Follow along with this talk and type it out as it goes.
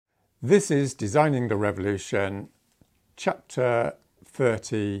This is Designing the Revolution, Chapter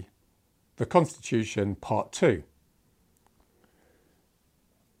 30, The Constitution, Part 2.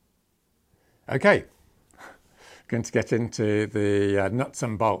 Okay, going to get into the nuts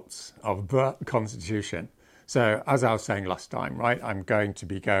and bolts of the Constitution. So, as I was saying last time, right, I'm going to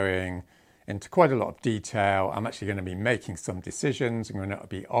be going into quite a lot of detail. I'm actually going to be making some decisions. I'm going to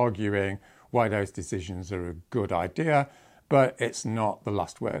be arguing why those decisions are a good idea, but it's not the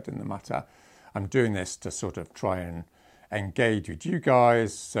last word in the matter. I'm doing this to sort of try and engage with you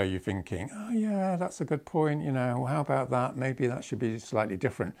guys, so you're thinking, oh yeah, that's a good point, you know, how about that? Maybe that should be slightly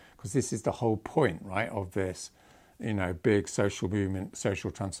different, because this is the whole point, right, of this, you know, big social movement, social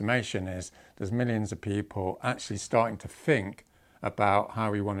transformation is there's millions of people actually starting to think about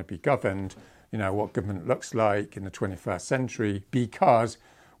how we want to be governed, you know, what government looks like in the 21st century, because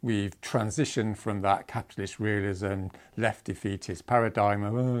we've transitioned from that capitalist realism, left defeatist paradigm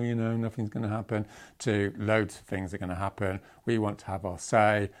of, oh, you know, nothing's going to happen, to loads of things are going to happen. We want to have our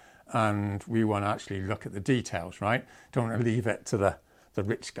say, and we want to actually look at the details, right? Don't want to leave it to the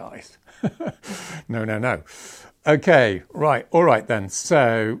rich guys. No. Okay, right, all right then.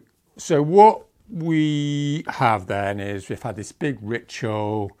 So what we have then is we've had this big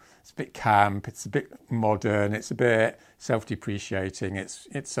ritual. It's a bit camp, it's a bit modern, it's a bit self-depreciating,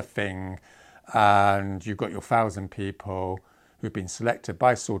 it's a thing, and you've got your 1,000 people who've been selected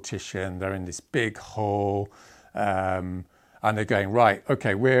by a sortition. They're in this big hall, and they're going, right,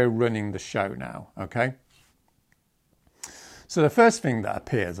 okay, we're running the show now, okay? So the first thing that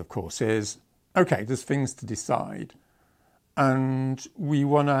appears, of course, is, okay, there's things to decide, and we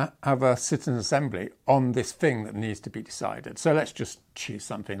want to have a citizen assembly on this thing that needs to be decided. So let's just choose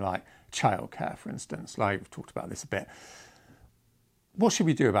something like childcare, for instance. Like we've talked about this a bit. What should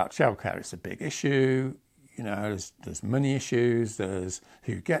we do about childcare? It's a big issue. You know, there's money issues. There's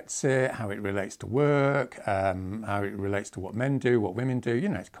who gets it, how it relates to work, how it relates to what men do, what women do. You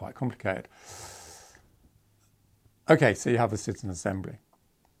know, it's quite complicated. Okay, so you have a citizen assembly.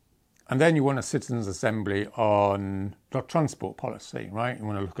 And then you want a citizens' assembly on the transport policy, right? You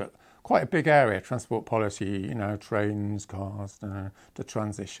want to look at quite a big area, transport policy, you know, trains, cars, the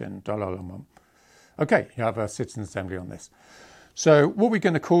transition, Okay, you have a citizens' assembly on this. So what we're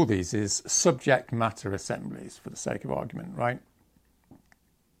going to call these is subject matter assemblies, for the sake of argument, right?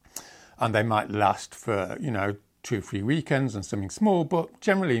 And they might last for, you know, 2 or 3 weekends and something small, but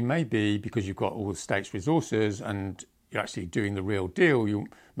generally maybe because you've got all the state's resources and you're actually doing the real deal,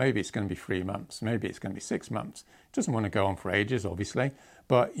 maybe it's going to be 3 months, maybe it's going to be 6 months. It doesn't want to go on for ages, obviously,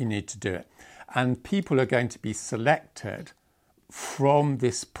 but you need to do it. And people are going to be selected from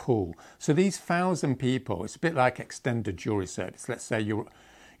this pool. So these 1,000 people, it's a bit like extended jury service. Let's say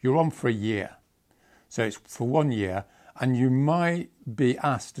you're on for a year. So it's for 1 year, and you might be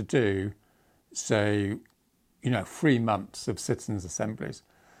asked to do, say, you know, 3 months of citizens' assemblies.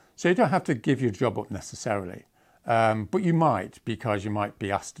 So you don't have to give your job up necessarily. But you might, because you might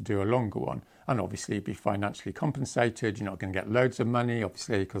be asked to do a longer one, and obviously be financially compensated. You're not going to get loads of money,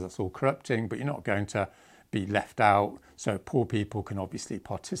 obviously, because that's all corrupting, but you're not going to be left out. So poor people can obviously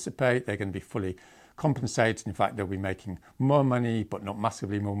participate. They're going to be fully compensated. In fact, they'll be making more money, but not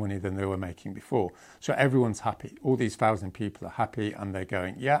massively more money than they were making before. So everyone's happy. All these 1,000 people are happy, and they're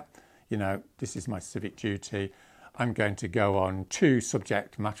going, yeah, you know, this is my civic duty. I'm going to go on 2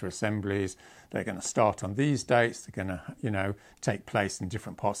 subject matter assemblies. They're going to start on these dates. They're going to, you know, take place in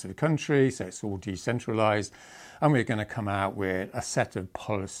different parts of the country, so it's all decentralised. And we're going to come out with a set of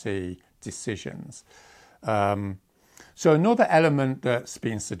policy decisions. So another element that's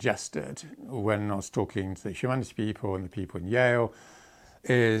been suggested when I was talking to the humanities people and the people in Yale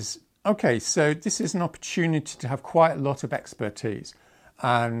is, okay, so this is an opportunity to have quite a lot of expertise.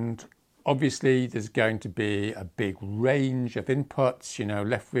 And obviously, there's going to be a big range of inputs, you know,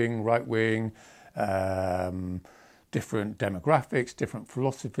 left wing, right wing, different demographics, different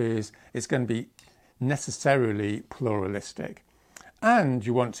philosophies. It's going to be necessarily pluralistic. And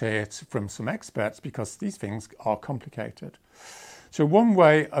you want to hear from some experts because these things are complicated. So one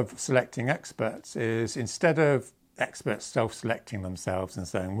way of selecting experts is, instead of experts self-selecting themselves and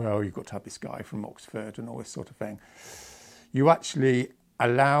saying, well, you've got to have this guy from Oxford and all this sort of thing, you actually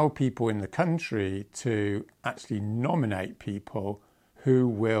allow people in the country to actually nominate people who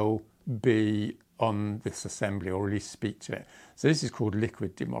will be on this assembly, or at least speak to it. So this is called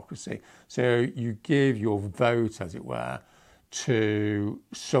liquid democracy. So you give your vote, as it were, to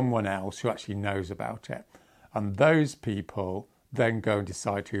someone else who actually knows about it. And those people then go and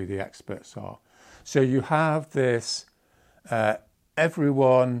decide who the experts are. So you have this,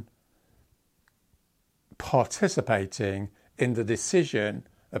 everyone participating in the decision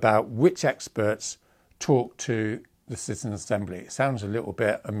about which experts talk to the Citizens' Assembly. It sounds a little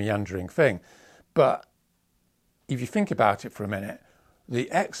bit a meandering thing, but if you think about it for a minute, the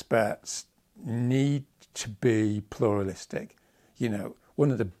experts need to be pluralistic. You know,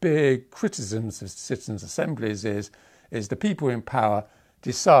 one of the big criticisms of citizens' assemblies is the people in power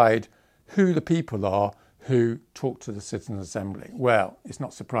decide who the people are who talk to the citizens' assembly. Well, it's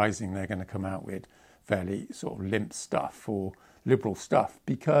not surprising they're going to come out with fairly sort of limp stuff or liberal stuff,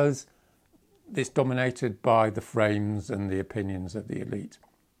 because it's dominated by the frames and the opinions of the elite.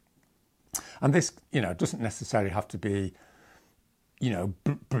 And this, doesn't necessarily have to be,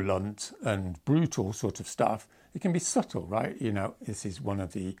 blunt and brutal sort of stuff. It can be subtle, right? This is one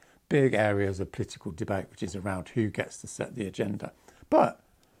of the big areas of political debate, which is around who gets to set the agenda. But,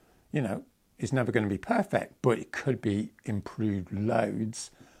 it's never going to be perfect, but it could be improved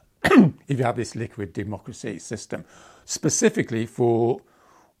loads if you have this liquid democracy system, specifically for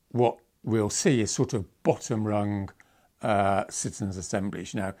what we'll see is sort of bottom rung citizens'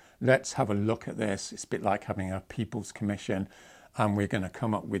 assemblies. Let's have a look at this. It's a bit like having a People's Commission, and we're going to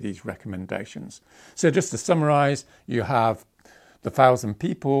come up with these recommendations. So just to summarise, you have the 1,000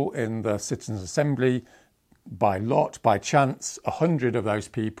 people in the Citizens' Assembly. By lot, by chance, 100 of those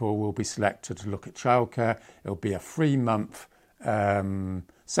people will be selected to look at childcare. It'll be a 3-month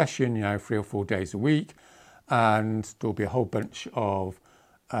session, 3 or 4 days a week, and there'll be a whole bunch of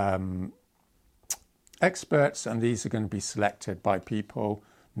experts, and these are going to be selected by people,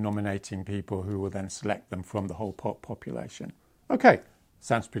 nominating people who will then select them from the whole population. Okay,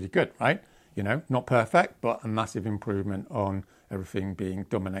 sounds pretty good, right? Not perfect, but a massive improvement on everything being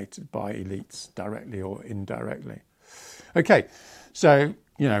dominated by elites directly or indirectly. Okay, so,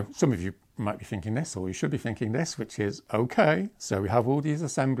 some of you might be thinking this, or you should be thinking this, which is, okay, so we have all these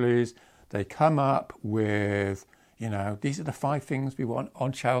assemblies, they come up with, these are the 5 things we want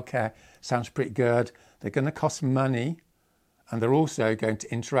on childcare. Sounds pretty good. They're going to cost money, and they're also going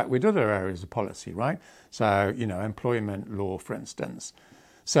to interact with other areas of policy, right? So, employment law, for instance.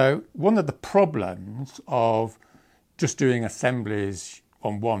 So one of the problems of just doing assemblies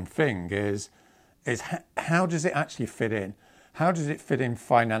on one thing is how does it actually fit in? How does it fit in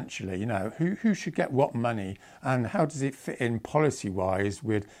financially? Who should get what money, and how does it fit in policy-wise?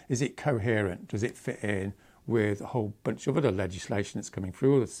 Is it coherent? Does it fit in with a whole bunch of other legislation that's coming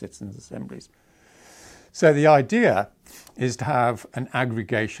through all the citizens' assemblies? So the idea is to have an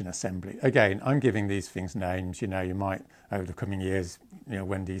aggregation assembly. Again, I'm giving these things names. You might, over the coming years,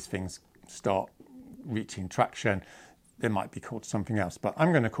 when these things start reaching traction, they might be called something else. But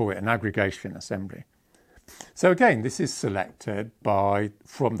I'm going to call it an aggregation assembly. So again, this is selected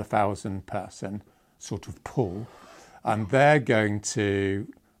from the 1,000-person sort of pool, and they're going to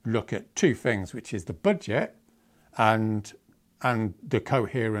look at 2 things, which is the budget and the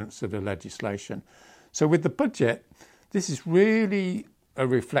coherence of the legislation. So with the budget, this is really a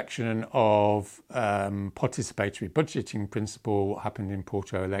reflection of participatory budgeting principle, what happened in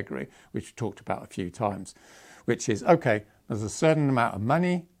Porto Alegre, which we talked about a few times, which is, okay, there's a certain amount of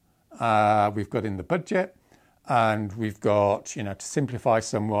money we've got in the budget, and we've got, to simplify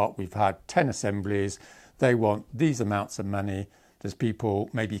somewhat, we've had 10 assemblies. They want these amounts of money. There's people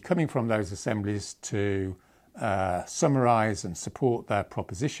maybe coming from those assemblies to summarise and support their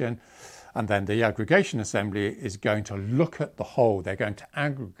proposition. And then the aggregation assembly is going to look at the whole. They're going to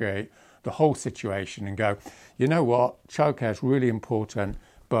aggregate the whole situation and go, you know what, childcare is really important,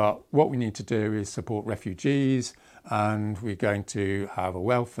 but what we need to do is support refugees, and we're going to have a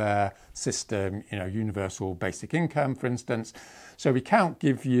welfare system, universal basic income, for instance. So we can't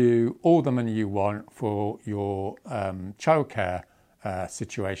give you all the money you want for your childcare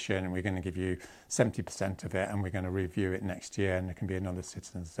situation, and we're going to give you 70% of it, and we're going to review it next year, and there can be another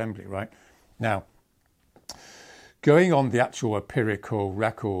citizens' assembly, right? Now, going on the actual empirical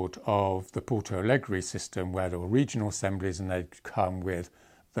record of the Porto Alegre system, where there were regional assemblies and they'd come with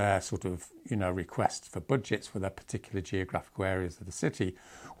their sort of, requests for budgets for their particular geographical areas of the city.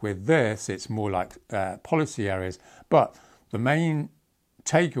 With this, it's more like policy areas. But the main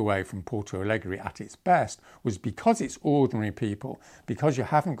takeaway from Porto Alegre at its best was, because it's ordinary people, because you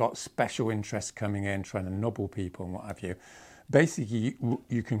haven't got special interests coming in trying to nobble people and what have you, basically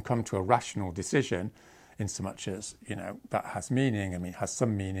you can come to a rational decision, in so much as, that has meaning. I mean, it has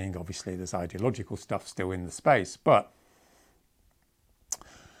some meaning. Obviously, there's ideological stuff still in the space. But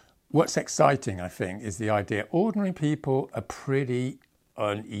what's exciting, I think, is the idea ordinary people are pretty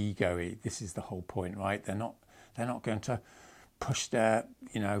un-ego-y. This is the whole point, right? They're not going to push their,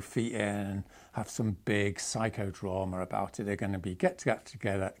 feet in and have some big psychodrama about it. They're going to be get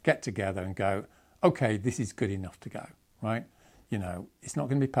together and go, okay, this is good enough to go, right? you know, it's not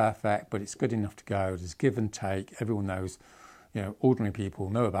going to be perfect, but it's good enough to go. There's give and take. Everyone knows, you know, ordinary people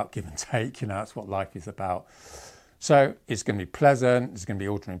know about give and take. You know, that's what life is about. So it's going to be pleasant. It's going to be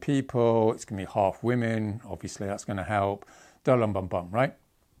ordinary people. It's going to be half women. Obviously, that's going to help. Bum, right?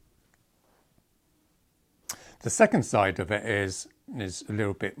 The second side of it is a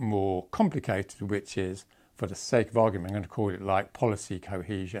little bit more complicated, which is, for the sake of argument, I'm going to call it like policy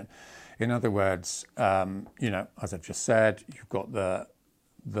cohesion. In other words, you know, as I've just said, you've got the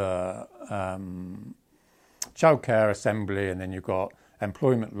childcare assembly, and then you've got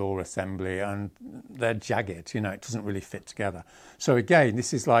employment law assembly, and they're jagged. You know, it doesn't really fit together. So again,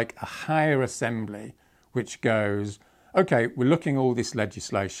 this is like a higher assembly, which goes, okay, we're looking at all this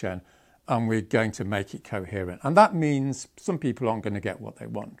legislation, and we're going to make it coherent. And that means some people aren't going to get what they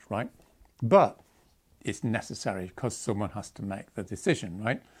want, right? But it's necessary because someone has to make the decision,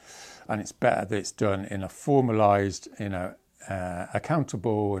 right? And it's better that it's done in a formalised, you know,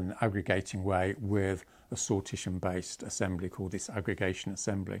 accountable and aggregating way with a sortition-based assembly called this aggregation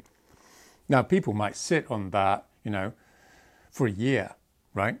assembly. Now, people might sit on that, you know, for a year,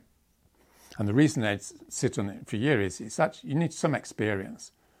 right? And the reason they sit on it for a year is it's actually, you need some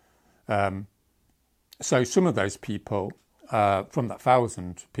experience. So some of those people, from that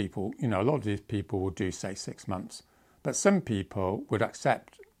 1,000 people, you know, a lot of these people will do, say, 6 months. But some people would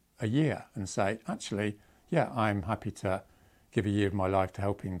accept a year and say, actually, yeah, I'm happy to give a year of my life to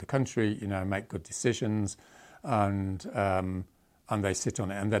helping the country, you know, make good decisions, and they sit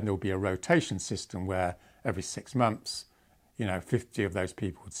on it. And then there'll be a rotation system where every 6 months, you know, 50 of those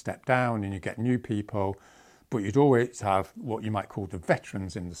people would step down and you get new people. But you'd always have what you might call the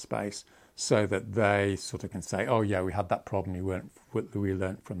veterans in the space, so that they sort of can say, oh, yeah, we had that problem, we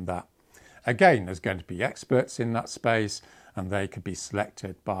learned from that. Again, there's going to be experts in that space, and they could be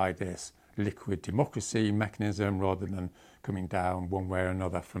selected by this liquid democracy mechanism rather than coming down one way or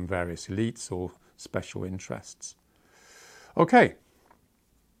another from various elites or special interests. Okay.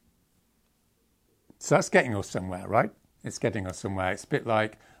 So that's getting us somewhere, right? It's getting us somewhere. It's a bit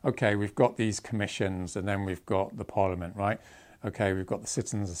like, okay, we've got these commissions, and then we've got the parliament, right? Okay, we've got the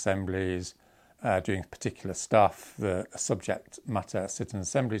citizens' assemblies doing particular stuff, the subject matter citizens'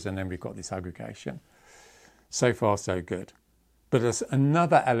 assemblies, and then we've got this aggregation. So far, so good. But there's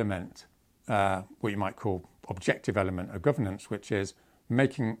another element, what you might call objective element of governance, which is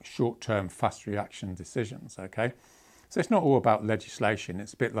making short-term, fast reaction decisions, okay? So it's not all about legislation.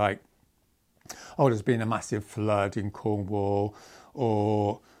 It's a bit like, oh, there's been a massive flood in Cornwall,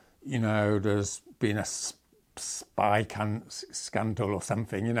 or, you know, there's been a spy scandal or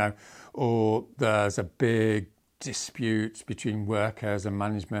something, you know, or there's a big dispute between workers and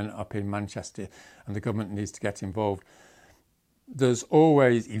management up in Manchester and the government needs to get involved. There's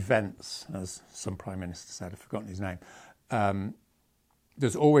always events, as some Prime Minister said, I've forgotten his name.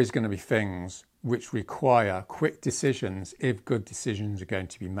 There's always going to be things which require quick decisions if good decisions are going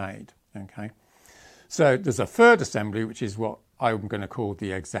to be made, okay? So there's a third assembly, which is what I'm going to call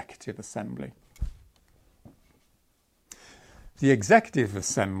the executive assembly. The executive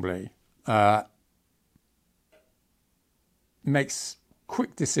assembly makes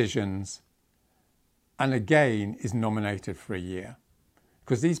quick decisions and again is nominated for a year,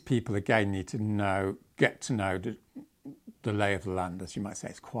 because these people again need to get to know the lay of the land, as you might say.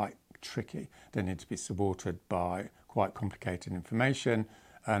 It's quite tricky. They need to be supported by quite complicated information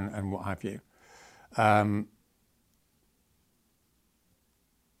and what have you. And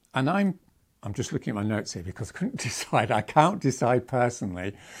I'm just looking at my notes here because I couldn't decide. I can't decide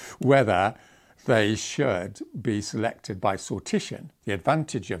personally whether they should be selected by sortition. The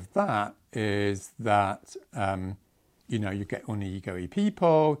advantage of that is that, you know, you get uneager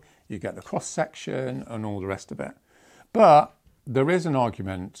people, you get the cross-section and all the rest of it. But there is an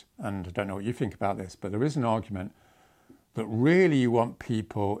argument, and I don't know what you think about this, but there is an argument that really you want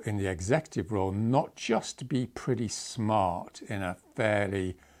people in the executive role not just to be pretty smart in a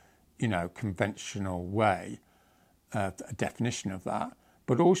fairly, you know, conventional way, a definition of that,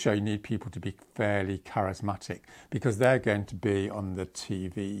 but also you need people to be fairly charismatic, because they're going to be on the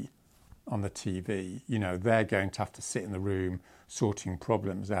TV, you know, they're going to have to sit in the room sorting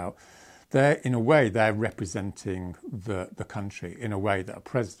problems out. In a way, they're representing the country in a way that a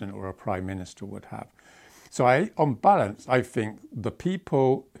president or a prime minister would have. So on balance, I think the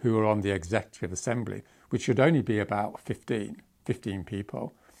people who are on the executive assembly, which should only be about 15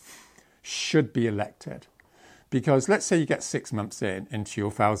 people, should be elected. Because let's say you get 6 months into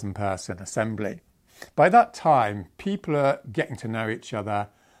your 1,000-person assembly. By that time, people are getting to know each other.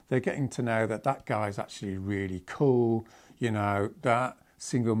 They're getting to know that guy's actually really cool, you know, that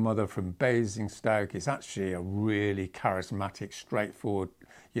single mother from Basingstoke is actually a really charismatic, straightforward,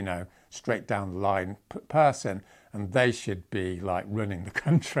 straight down the line person, and they should be like running the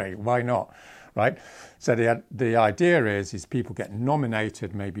country. Why not? Right? So the idea is people get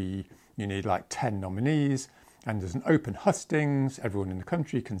nominated. Maybe you need like 10 nominees, and there's an open hustings. Everyone in the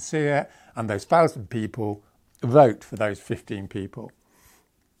country can see it, and those 1,000 people vote for those 15 people.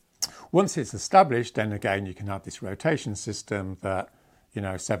 Once it's established, then again you can have this rotation system that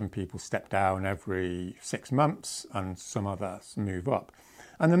 7 people step down every 6 months, and some others move up.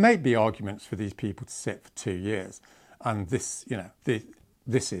 And there may be arguments for these people to sit for 2 years, and this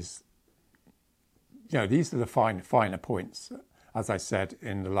is. These are the finer points, as I said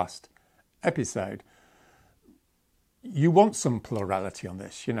in the last episode. You want some plurality on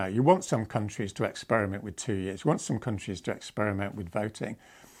this. You want some countries to experiment with 2 years. You want some countries to experiment with voting.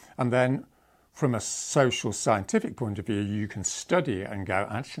 And then from a social scientific point of view, you can study it and go,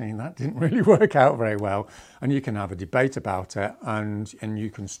 actually, that didn't really work out very well. And you can have a debate about it, and you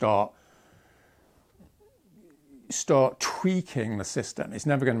can start tweaking the system. It's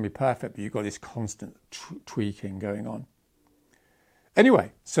never going to be perfect, but you've got this constant tweaking going on.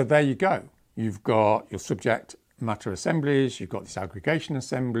 Anyway, so there you go. You've got your subject matter assemblies, you've got this aggregation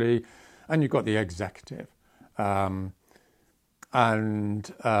assembly, and you've got the executive. And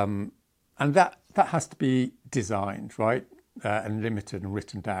that has to be designed, right, and limited and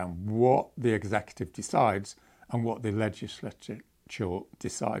written down, what the executive decides and what the legislature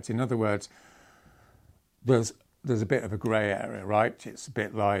decides. In other words, there's a bit of a grey area, right? It's a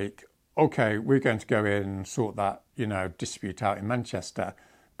bit like, okay, we're going to go in and sort that, dispute out in Manchester,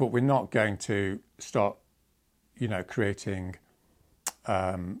 but we're not going to start, creating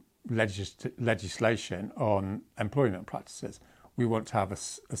legislation on employment practices. We want to have a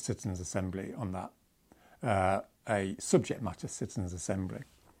citizens' assembly on that, a subject matter citizens' assembly.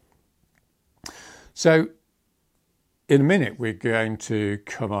 So in a minute, we're going to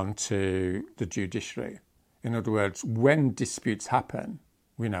come on to the judiciary. In other words, when disputes happen,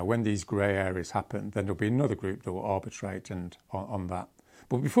 when these grey areas happen, then there'll be another group that will arbitrate and on that.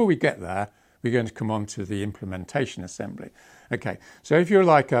 But before we get there, we're going to come on to the implementation assembly. Okay, so if you're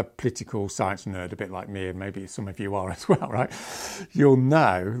like a political science nerd, a bit like me, and maybe some of you are as well, right? You'll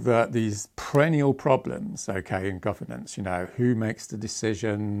know that these perennial problems, okay, in governance, who makes the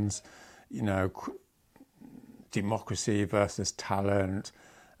decisions, democracy versus talent,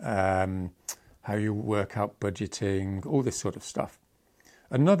 how you work out budgeting, all this sort of stuff.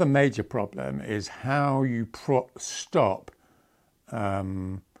 Another major problem is how you stop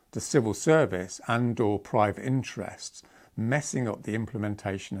the civil service and or private interests messing up the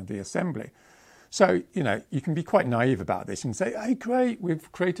implementation of the assembly. So, you can be quite naive about this and say, hey, great,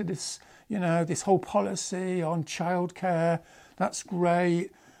 we've created this, this whole policy on childcare. That's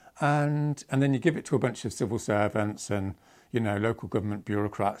great. And then you give it to a bunch of civil servants and, local government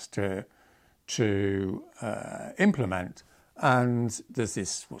bureaucrats to implement. And there's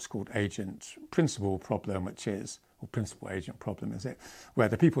this what's called agent principal problem, or principal agent problem, is it? Where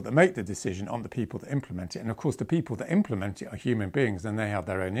the people that make the decision aren't the people that implement it. And of course, the people that implement it are human beings, and they have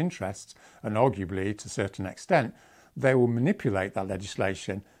their own interests. And arguably, to a certain extent, they will manipulate that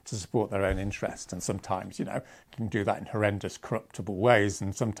legislation to support their own interests. And sometimes, you can do that in horrendous, corruptible ways.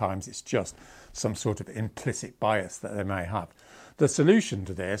 And sometimes it's just some sort of implicit bias that they may have. The solution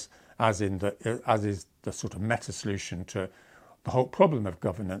to this, as is the sort of meta solution to the whole problem of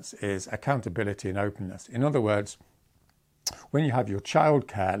governance, is accountability and openness. In other words, when you have your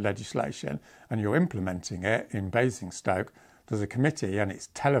childcare legislation and you're implementing it in Basingstoke, there's a committee and it's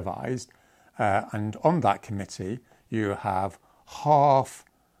televised, and on that committee you have half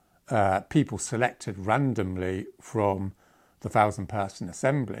people selected randomly from the 1,000-person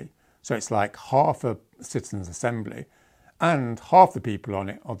assembly. So it's like half a citizens' assembly, and half the people on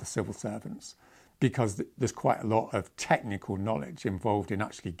it are the civil servants, because there's quite a lot of technical knowledge involved in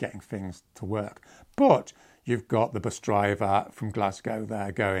actually getting things to work. But you've got the bus driver from Glasgow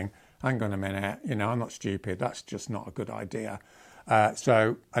there going, hang on a minute, I'm not stupid, that's just not a good idea. And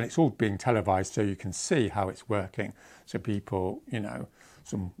it's all being televised so you can see how it's working. So people,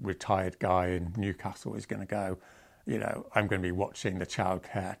 some retired guy in Newcastle is going to go, I'm going to be watching the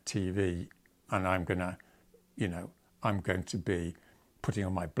childcare TV, and I'm going to be putting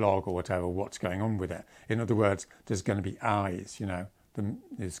on my blog or whatever what's going on with it. In other words, there's going to be eyes,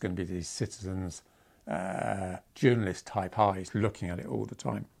 there's going to be these citizens, journalist type eyes looking at it all the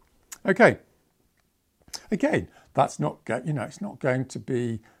time. Okay. Again, that's not, it's not going to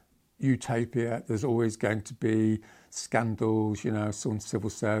be utopia. There's always going to be scandals, some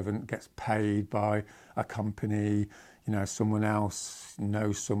civil servant gets paid by a company, someone else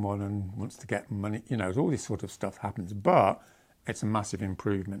knows someone and wants to get money, all this sort of stuff happens. But it's a massive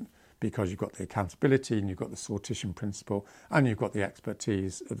improvement because you've got the accountability and you've got the sortition principle and you've got the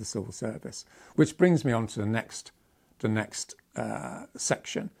expertise of the civil service, which brings me on to the next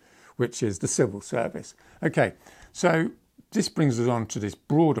section, which is the civil service. Okay, so this brings us on to this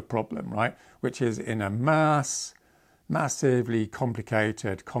broader problem, right, which is in a massively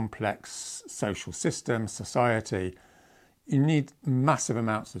complicated, complex social system, society, you need massive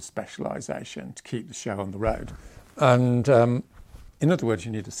amounts of specialisation to keep the show on the road. And in other words,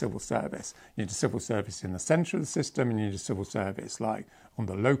 you need a civil service. You need a civil service in the centre of the system, and you need a civil service like on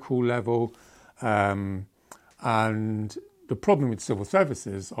the local level. And the problem with civil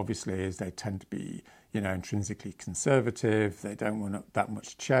services, obviously, is they tend to be, intrinsically conservative. They don't want that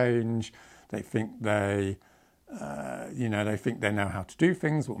much change. They think they know how to do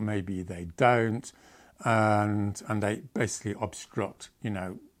things, but maybe they don't. And they basically obstruct,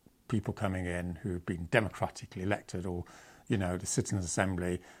 people coming in who've been democratically elected, or, the Citizens'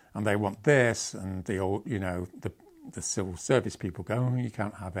 Assembly, and they want this, and the civil service people go, oh, you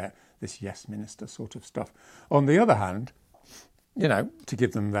can't have it, this yes minister sort of stuff. On the other hand, to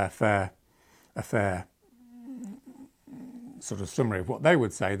give them a fair sort of summary of what they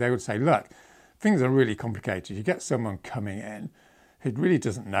would say, look, things are really complicated. You get someone coming in who really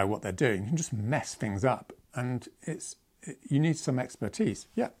doesn't know what they're doing, you can just mess things up, and you need some expertise.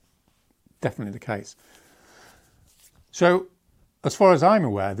 Yeah, definitely the case. So, as far as I'm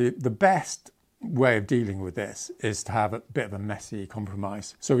aware, the best way of dealing with this is to have a bit of a messy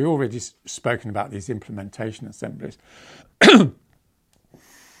compromise. So we've already spoken about these implementation assemblies.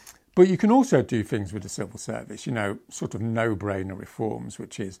 But you can also do things with the civil service, sort of no-brainer reforms,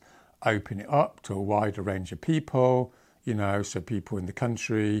 which is open it up to a wider range of people, so people in the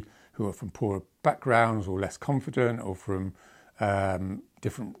country who are from poorer backgrounds or less confident, or from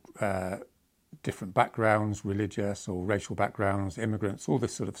different backgrounds, religious or racial backgrounds, immigrants, all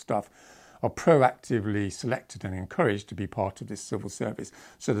this sort of stuff, are proactively selected and encouraged to be part of this civil service.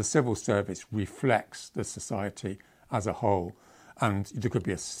 So the civil service reflects the society as a whole. And there could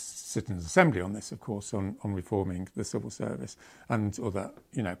be a Citizens' Assembly on this, of course, on reforming the civil service and other,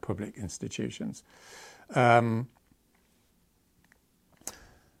 public institutions.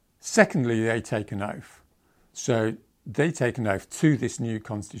 Secondly, they take an oath. So they take an oath to this new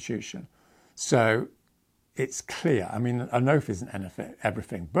constitution. So it's clear. I mean, an oath isn't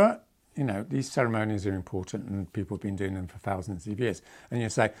everything, but, these ceremonies are important and people have been doing them for thousands of years. And you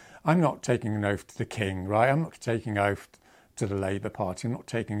say, I'm not taking an oath to the king, right? I'm not taking an oath to the Labour Party. I'm not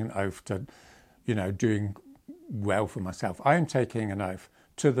taking an oath to, doing well for myself. I am taking an oath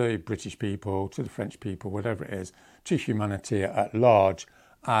to the British people, to the French people, whatever it is, to humanity at large.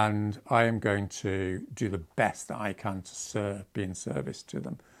 And I am going to do the best that I can to be in service to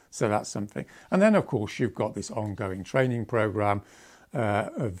them. So that's something. And then, of course, you've got this ongoing training programme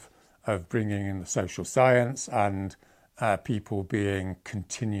of bringing in the social science and people being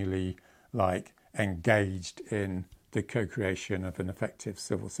continually engaged in the co-creation of an effective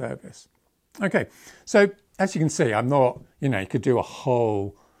civil service. Okay, so as you can see, I'm not, you could do a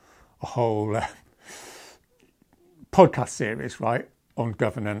whole podcast series, right, on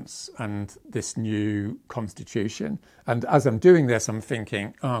governance and this new constitution. And as I'm doing this, I'm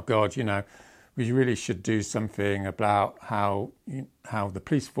thinking, oh God, we really should do something about how the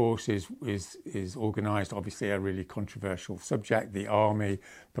police force is organised. Obviously, a really controversial subject. The army.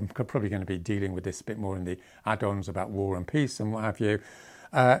 I'm probably going to be dealing with this a bit more in the add-ons about war and peace and what have you.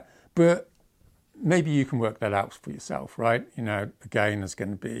 But maybe you can work that out for yourself, right? Again, there's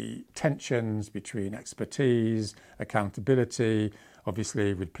going to be tensions between expertise, accountability.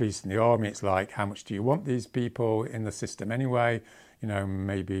 Obviously, with police and the army, it's like, how much do you want these people in the system anyway?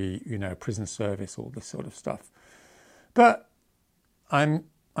 Maybe, prison service, all this sort of stuff. But I'm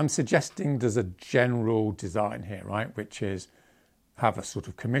suggesting there's a general design here, right? Which is have a sort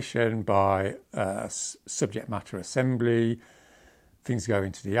of commission by a subject matter assembly. Things go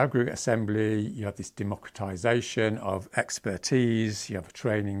into the aggregate assembly. You have this democratisation of expertise. You have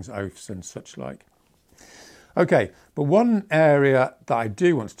trainings, oaths and such like. Okay, but one area that I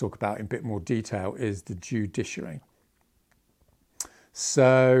do want to talk about in a bit more detail is the judiciary.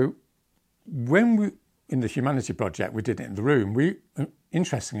 So when we, in the Humanity Project, we did it in the room,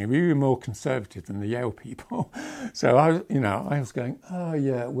 interestingly, we were more conservative than the Yale people. So I was going, oh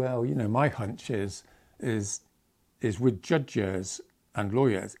yeah, well, my hunch is with judges and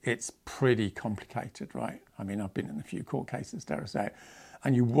lawyers, it's pretty complicated, right? I mean, I've been in a few court cases, dare I say it.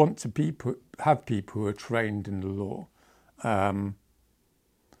 And you want to have people who are trained in the law.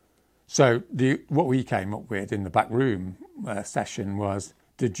 So what we came up with in the back room session was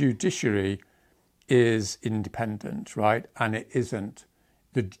the judiciary is independent, right? And it isn't,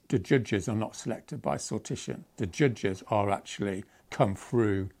 the judges are not selected by sortition. The judges are actually come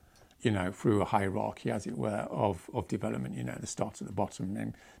through, through a hierarchy, as it were, of development. They start at the bottom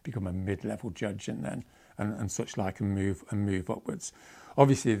and become a mid-level judge and then and such like and move upwards.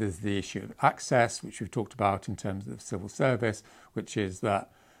 Obviously, there's the issue of access, which we've talked about in terms of the civil service, which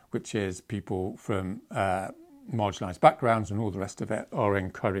is people from marginalised backgrounds and all the rest of it are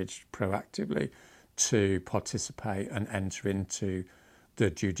encouraged proactively to participate and enter into the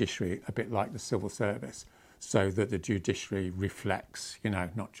judiciary, a bit like the civil service, so that the judiciary reflects,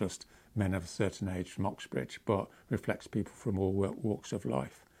 not just men of a certain age from Oxbridge, but reflects people from all walks of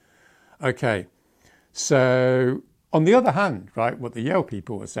life. Okay, so on the other hand, right, what the Yale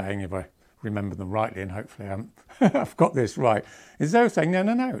people were saying, if I remember them rightly, and hopefully I've got this right, is they were saying,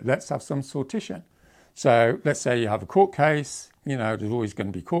 no, let's have some sortition. So let's say you have a court case, there's always going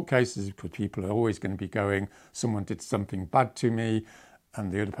to be court cases because people are always going to be going, someone did something bad to me,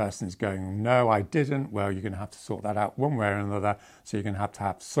 and the other person is going, no, I didn't. Well, you're going to have to sort that out one way or another. So you're going to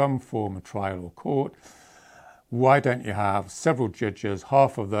have some form of trial or court. Why don't you have several judges?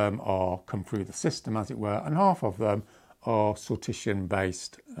 Half of them are come through the system, as it were, and half of them are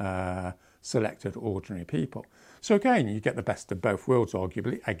sortition-based, selected ordinary people. So again, you get the best of both worlds,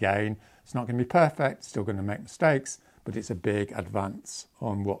 arguably. Again, it's not going to be perfect, still going to make mistakes, but it's a big advance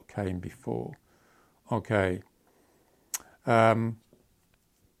on what came before. Okay.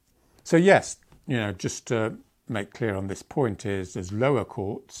 So yes, just to make clear on this point is there's lower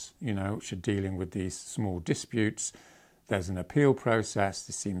courts, which are dealing with these small disputes. There's an appeal process.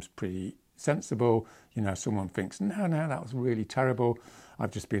 This seems pretty sensible. Someone thinks, no, that was really terrible.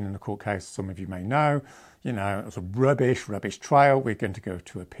 I've just been in a court case, some of you may know, it was a rubbish trial. We're going to go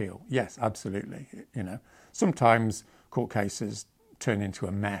to appeal. Yes, absolutely. Sometimes court cases turn into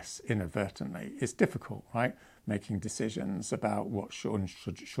a mess inadvertently. It's difficult, right? Making decisions about what should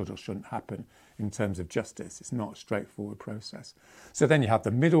or shouldn't happen in terms of justice. It's not a straightforward process. So then you have the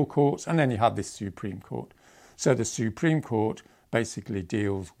middle courts and then you have this Supreme Court. So the Supreme Court basically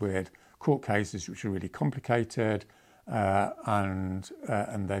deals with court cases which are really complicated and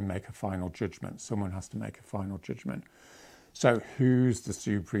they make a final judgment. Someone has to make a final judgment. So who's the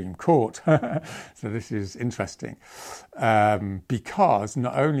Supreme Court? So this is interesting because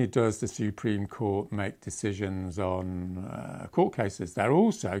not only does the Supreme Court make decisions on court cases, they're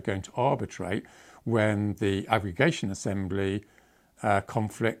also going to arbitrate when the aggregation assembly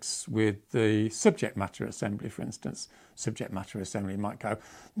conflicts with the subject matter assembly, for instance. Subject matter assembly might go,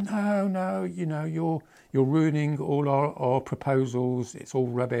 no, you're ruining all our proposals. It's all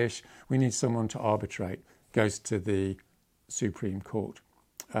rubbish. We need someone to arbitrate. Goes to the Supreme Court.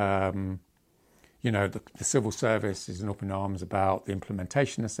 The civil service is up in arms about the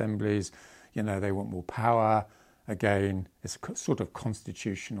implementation assemblies. They want more power. Again, it's a sort of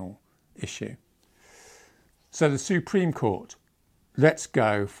constitutional issue. So the Supreme Court, let's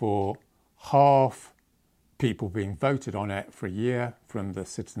go for half people being voted on it for a year from the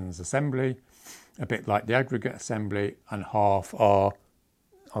Citizens' Assembly, a bit like the Aggregate Assembly, and half are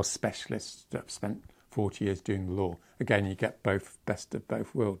specialists that have spent 40 years doing the law. Again, you get best of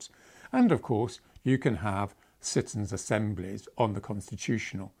both worlds. And of course, you can have citizens' assemblies on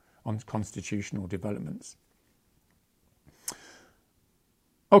constitutional developments.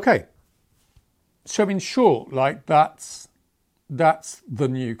 Okay. So in short, that's the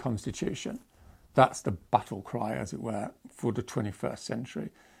new constitution. That's the battle cry, as it were, for the 21st century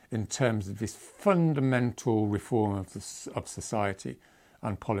in terms of this fundamental reform of society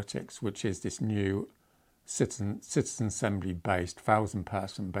and politics, which is this new citizen assembly-based,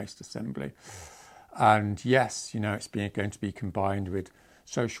 1,000-person-based assembly. And yes, it's going to be combined with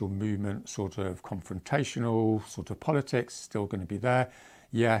social movement, sort of confrontational, sort of politics, still going to be there.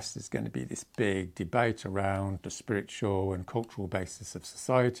 Yes, there's going to be this big debate around the spiritual and cultural basis of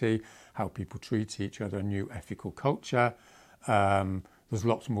society, how people treat each other, new ethical culture. There's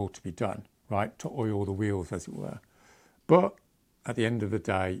lots more to be done, right, to oil the wheels, as it were. But at the end of the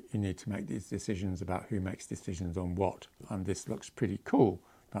day, you need to make these decisions about who makes decisions on what. And this looks pretty cool.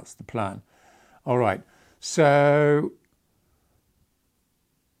 That's the plan. All right. So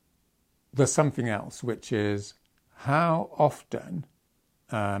there's something else, which is how often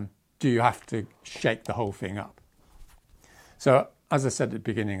do you have to shake the whole thing up? So as I said at the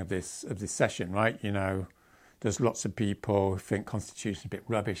beginning of this session, right, there's lots of people who think Constitution's a bit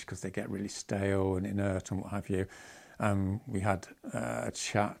rubbish because they get really stale and inert and what have you. We had a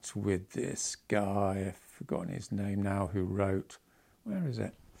chat with this guy, I've forgotten his name now, who wrote, where is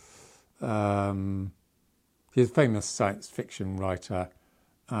it? He's a famous science fiction writer,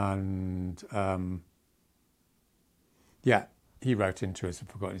 and yeah, he wrote into us. I've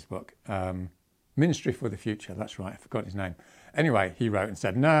forgotten his book. Ministry for the Future. That's right. I forgot his name. Anyway, he wrote and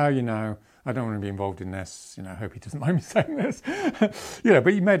said, "No, I don't want to be involved in this. I hope he doesn't mind me saying this."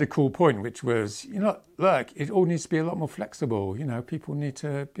 But he made a cool point, which was, look, it all needs to be a lot more flexible. People need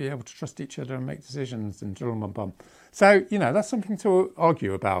to be able to trust each other and make decisions and blah. So, that's something to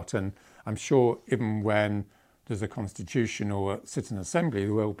argue about. And I'm sure even when there's a constitution or a citizen assembly,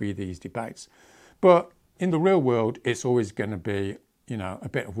 there will be these debates. But in the real world, it's always going to be, a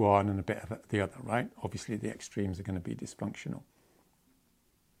bit of one and a bit of the other, right? Obviously, the extremes are going to be dysfunctional.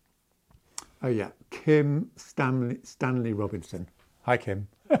 Oh, yeah. Kim Stanley Robinson. Hi, Kim.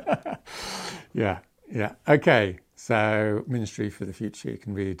 Yeah. Okay. So, Ministry for the Future, you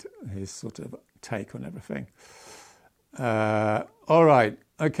can read his sort of take on everything. All right.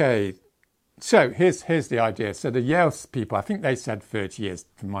 Okay. So, here's the idea. So, the Yale people, I think they said 30 years.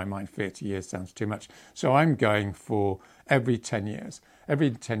 To my mind, 30 years sounds too much. So, I'm going for every 10 years.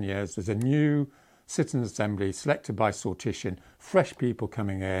 Every 10 years, there's a new citizen assembly selected by sortition, fresh people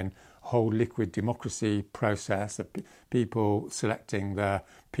coming in, whole liquid democracy process of people selecting their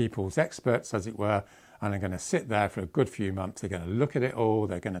people's experts, as it were, and they're going to sit there for a good few months. They're going to look at it all.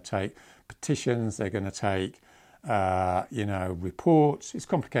 They're going to take petitions. They're going to take, reports. It's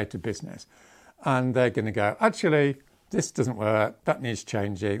complicated business. And they're going to go, actually, this doesn't work. That needs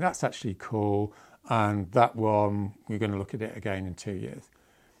changing. That's actually cool. And that one, we're going to look at it again in 2 years.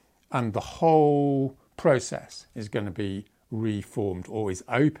 And the whole process is going to be reformed, or is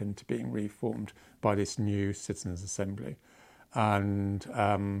open to being reformed by this new Citizens' Assembly. And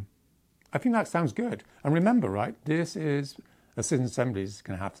I think that sounds good. And remember, right, this is a Citizens' Assembly is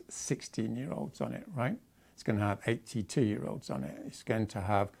going to have 16-year-olds on it, right? It's going to have 82-year-olds on it. It's going to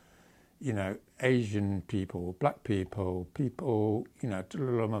have, Asian people, black people,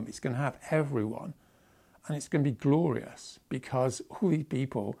 it's going to have everyone. And it's going to be glorious because all these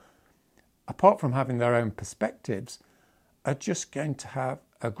people, apart from having their own perspectives, are just going to have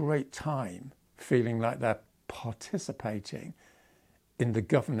a great time feeling like they're participating in the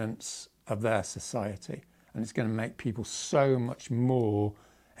governance of their society. And it's going to make people so much more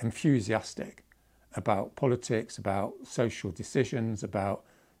enthusiastic about politics, about social decisions, about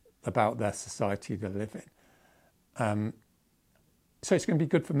their society they live in. So it's going to be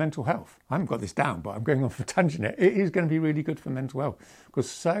good for mental health. I haven't got this down, but I'm going off a tangent here. It is going to be really good for mental health because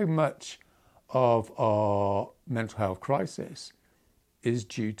so much of our mental health crisis is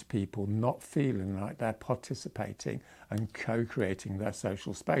due to people not feeling like they're participating and co-creating their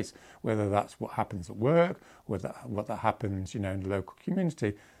social space, whether that's what happens at work, whether what that happens, in the local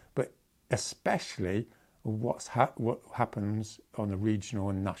community, but especially what happens on a regional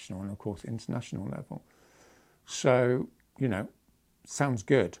and national and, of course, international level. So, sounds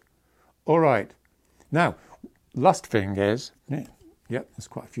good. All right. Now, last thing is, there's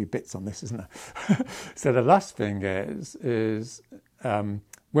quite a few bits on this, isn't there? So the last thing is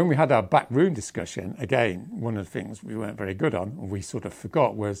when we had our back room discussion, again, one of the things we weren't very good on, and we sort of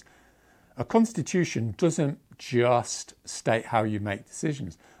forgot, was a constitution doesn't just state how you make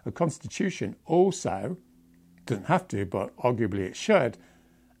decisions. A constitution also, doesn't have to, but arguably it should,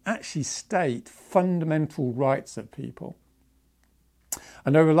 actually state fundamental rights of people.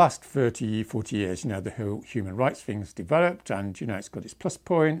 And over the last 30, 40 years, the whole human rights thing's developed and, it's got its plus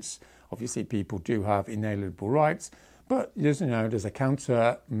points. Obviously, people do have inalienable rights, but there's a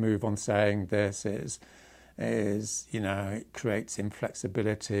counter move on saying this is it creates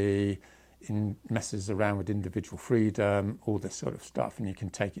inflexibility, messes around with individual freedom, all this sort of stuff, and you can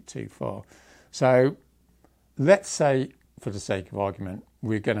take it too far. So let's say, for the sake of argument,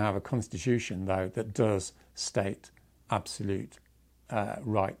 we're going to have a constitution, though, that does state absolute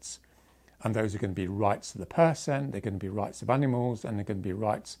rights. And those are going to be rights of the person, they're going to be rights of animals, and they're going to be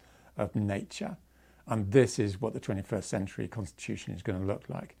rights of nature. And this is what the 21st century constitution is going to look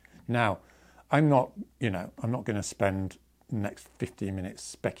like. Now, I'm not going to spend the next 15 minutes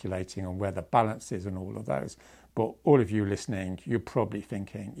speculating on where the balance is and all of those. But all of you listening, you're probably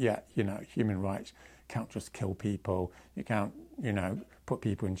thinking, human rights can't just kill people. You can't, put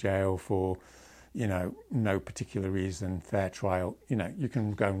people in jail for, no particular reason, fair trial. You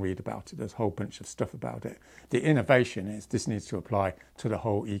can go and read about it. There's a whole bunch of stuff about it. The innovation is this needs to apply to the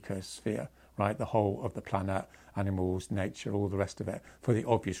whole ecosphere, right? The whole of the planet, animals, nature, all the rest of it, for the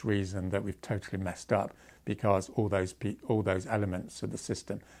obvious reason that we've totally messed up because all those elements of the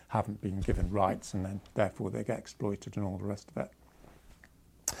system haven't been given rights, and then therefore they get exploited and all the rest of it.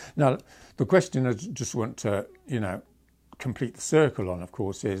 Now, the question I just want to, complete the circle on, of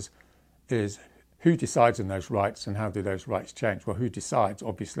course, is is who decides on those rights and how do those rights change? Well, who decides,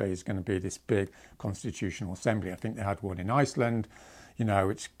 obviously, is going to be this big constitutional assembly. I think they had one in Iceland,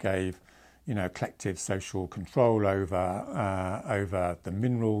 which gave, collective social control over the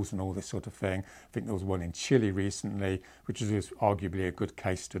minerals and all this sort of thing. I think there was one in Chile recently, which is arguably a good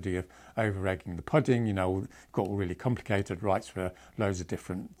case study of over-egging the pudding. Got all really complicated rights for loads of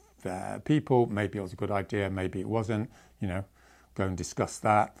different people. Maybe it was a good idea, maybe it wasn't. Go and discuss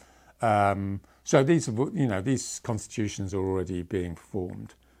that. So these constitutions are already being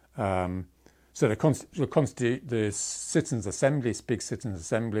formed. So the Citizens' Assembly, this big Citizens'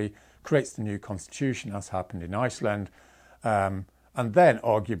 Assembly, creates the new constitution, as happened in Iceland. And then,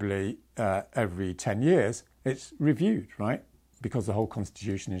 arguably, every 10 years, it's reviewed, right? Because the whole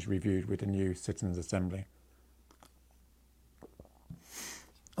constitution is reviewed with a new Citizens' Assembly.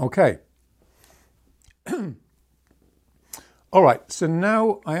 Okay. All right, so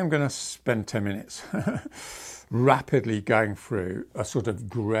now I am going to spend 10 minutes rapidly going through a sort of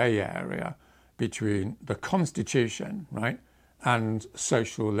grey area between the Constitution, right, and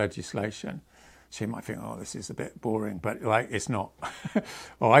social legislation. So you might think, oh, this is a bit boring, but it's not.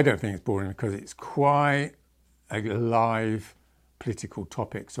 Well, I don't think it's boring because it's quite a live political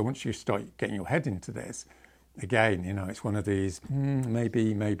topic. So once you start getting your head into this, again, it's one of these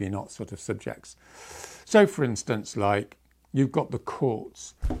maybe not sort of subjects. So, for instance, you've got the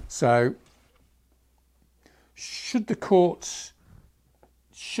courts. So should the courts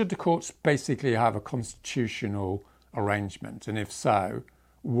basically have a constitutional arrangement? And if so,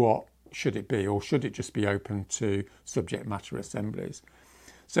 what should it be? Or should it just be open to subject matter assemblies?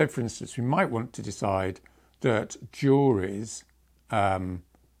 So, for instance, we might want to decide that juries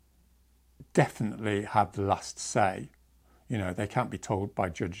definitely have the last say. They can't be told by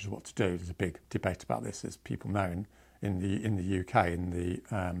judges what to do. There's a big debate about this, as people know, in the UK, in the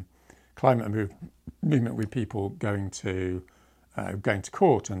climate movement, with people going to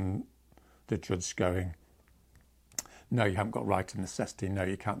court and the judge going, no, you haven't got right of necessity, no,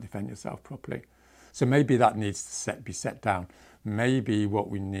 you can't defend yourself properly. So maybe that needs to be set down. Maybe what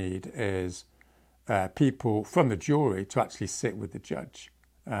we need is people from the jury to actually sit with the judge.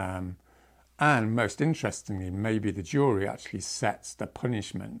 And most interestingly, maybe the jury actually sets the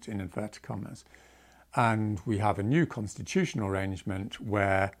punishment, in inverted commas. And we have a new constitutional arrangement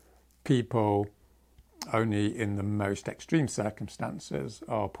where people only in the most extreme circumstances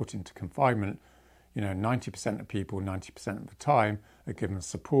are put into confinement. 90% of people, 90% of the time, are given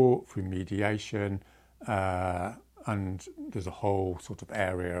support through mediation. And there's a whole sort of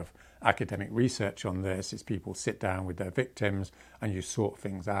area of academic research on this. Is people sit down with their victims and you sort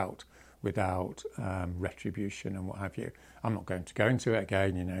things out without retribution and what have you. I'm not going to go into it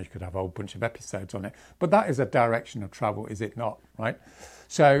again. You could have a whole bunch of episodes on it. But that is a direction of travel, is it not? Right?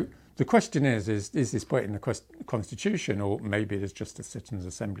 So the question is this put in the Constitution, or maybe there's just a Citizens'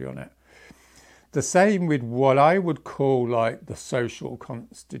 Assembly on it? The same with what I would call the social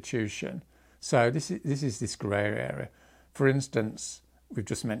constitution. So this is this grey area. For instance, we've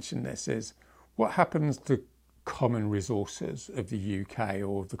just mentioned this, is what happens to common resources of the UK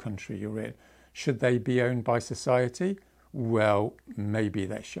or of the country you're in? Should they be owned by society? Well, maybe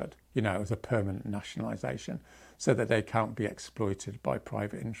they should, as a permanent nationalisation, so that they can't be exploited by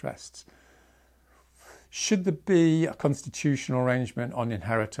private interests. Should there be a constitutional arrangement on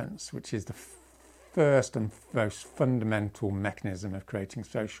inheritance, which is the first and most fundamental mechanism of creating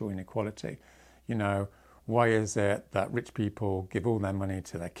social inequality? Why is it that rich people give all their money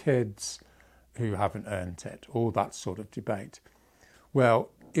to their kids who haven't earned it? All that sort of debate. Well,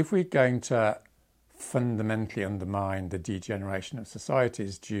 if we're going to fundamentally undermine the degeneration of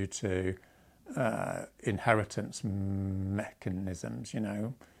societies due to inheritance mechanisms,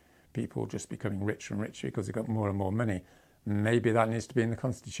 people just becoming richer and richer because they've got more and more money, maybe that needs to be in the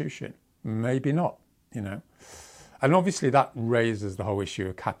Constitution. Maybe not, And obviously that raises the whole issue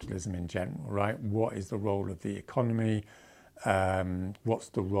of capitalism in general, right? What is the role of the economy? What's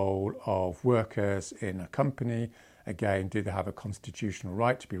the role of workers in a company? Again, do they have a constitutional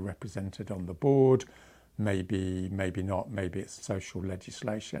right to be represented on the board? Maybe not. Maybe it's social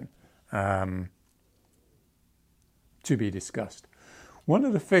legislation to be discussed. One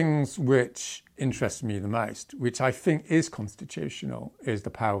of the things which interests me the most, which I think is constitutional, is the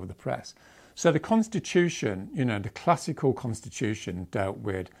power of the press. So the Constitution, the classical Constitution dealt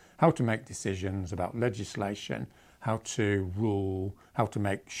with how to make decisions about legislation, how to rule, how to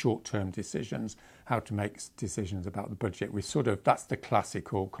make short-term decisions, how to make decisions about the budget. That's the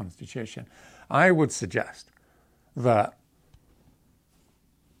classical Constitution. I would suggest that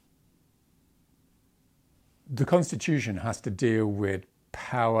the Constitution has to deal with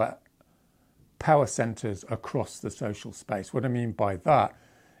power power centres across the social space. What I mean by that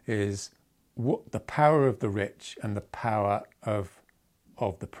is what the power of the rich and the power of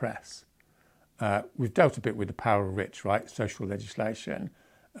the press. We've dealt a bit with the power of rich, right? Social legislation,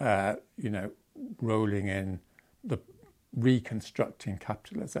 rolling in the reconstructing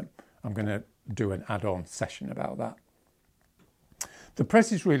capitalism. I'm going to do an add-on session about that. The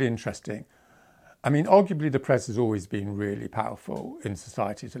press is really interesting. I mean, arguably the press has always been really powerful in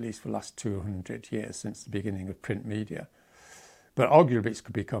societies, at least for the last 200 years since the beginning of print media. But arguably it's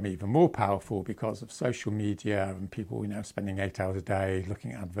could become even more powerful because of social media and people, spending 8 hours a day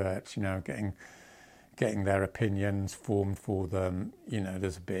looking at adverts, getting their opinions formed for them.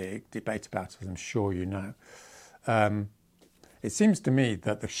 There's a big debate about it, as I'm sure you know. It seems to me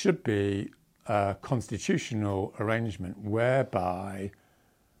that there should be a constitutional arrangement whereby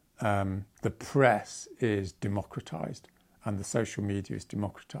the press is democratised and the social media is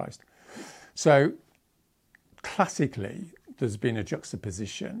democratised. So classically, there's been a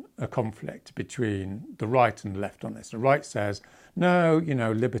juxtaposition, a conflict between the right and the left on this. The right says, no,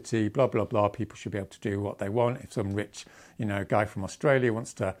 liberty, blah, blah, blah, people should be able to do what they want. If some rich, guy from Australia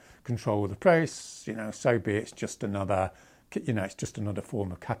wants to control the press, so be it. It's just another, it's just another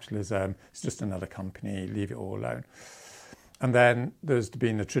form of capitalism. It's just another company, leave it all alone. And then there's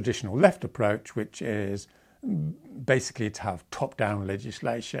been the traditional left approach, which is basically to have top-down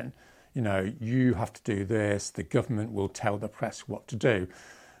legislation. You have to do this, the government will tell the press what to do.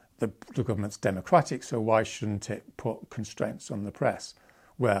 The government's democratic, so why shouldn't it put constraints on the press?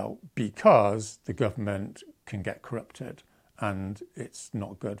 Well, because the government can get corrupted and it's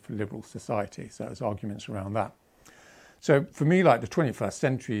not good for liberal society. So there's arguments around that. So for me, like the 21st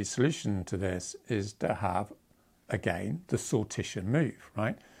century solution to this is to have, again, the sortition move,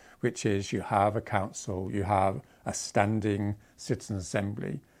 right? Which is you have a council, you have a standing citizens'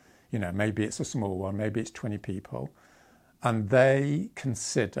 assembly. Maybe it's a small one, maybe it's 20 people, and they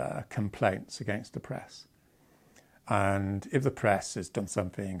consider complaints against the press. And if the press has done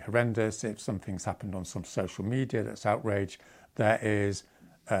something horrendous, if something's happened on some social media that's outrage, there is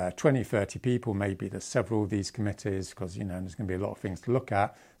 20, 30 people, maybe there's several of these committees, because, there's going to be a lot of things to look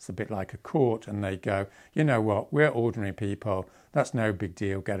at. It's a bit like a court, and they go, you know what, we're ordinary people, that's no big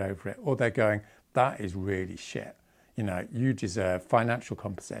deal, get over it. Or they're going, that is really shit. You deserve financial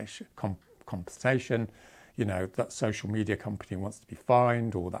compensation. That social media company wants to be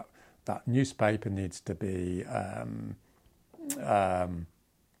fined, or that newspaper needs to be,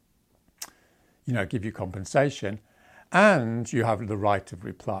 give you compensation. And you have the right of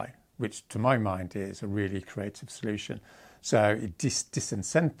reply, which to my mind is a really creative solution. So it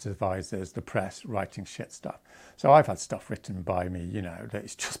disincentivizes the press writing shit stuff. So I've had stuff written by me, that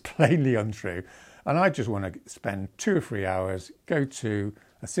is just plainly untrue. And I just want to spend 2 or 3 hours, go to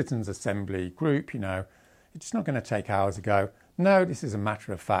a citizens' assembly group, it's not going to take hours to go, no, this is a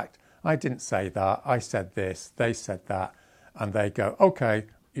matter of fact. I didn't say that. I said this. They said that. And they go, OK,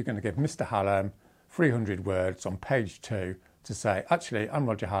 you're going to give Mr. Hallam 300 words on page 2 to say, actually, I'm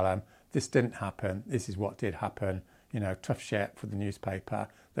Roger Hallam. This didn't happen. This is what did happen. Tough shit for the newspaper.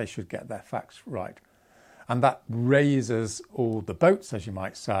 They should get their facts right. And that raises all the boats, as you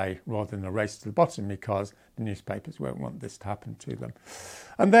might say, rather than a race to the bottom, because the newspapers won't want this to happen to them.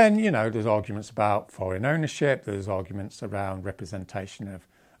 And then, there's arguments about foreign ownership. There's arguments around representation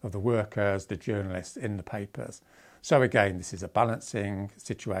of the workers, the journalists in the papers. So again, this is a balancing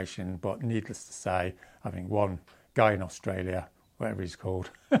situation, but needless to say, having one guy in Australia, whatever he's called,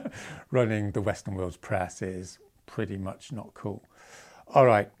 running the Western world's press is pretty much not cool. All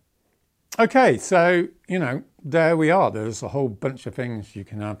right. Okay, so, there we are. There's a whole bunch of things you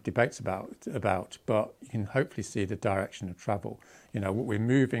can have debates about, but you can hopefully see the direction of travel. We're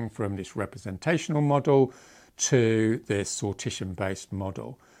moving from this representational model to this sortition-based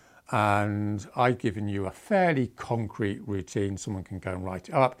model. And I've given you a fairly concrete routine. Someone can go and write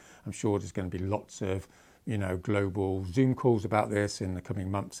it up. I'm sure there's going to be lots of, global Zoom calls about this in the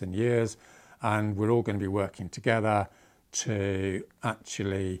coming months and years. And we're all going to be working together to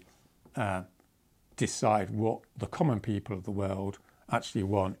actually decide what the common people of the world actually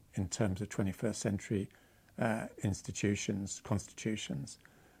want in terms of 21st century constitutions.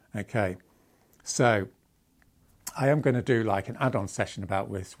 Okay, so I am going to do like an add-on session about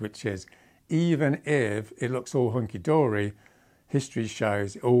this, which is even if it looks all hunky-dory, history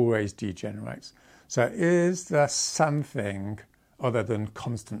shows it always degenerates. So is there something other than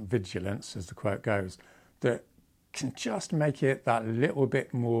constant vigilance, as the quote goes, that can just make it that little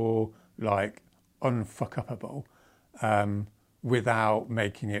bit more like unfuck-upable without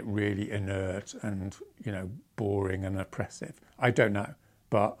making it really inert and, boring and oppressive? I don't know,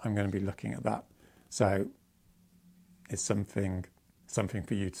 but I'm going to be looking at that. So it's something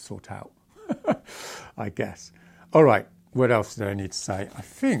for you to sort out, I guess. All right, what else do I need to say? I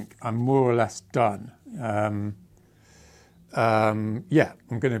think I'm more or less done. Yeah,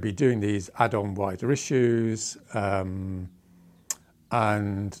 I'm going to be doing these add-on wider issues. And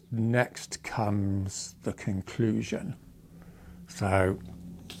next comes the conclusion. So,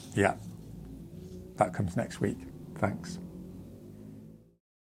 yeah, that comes next week. Thanks.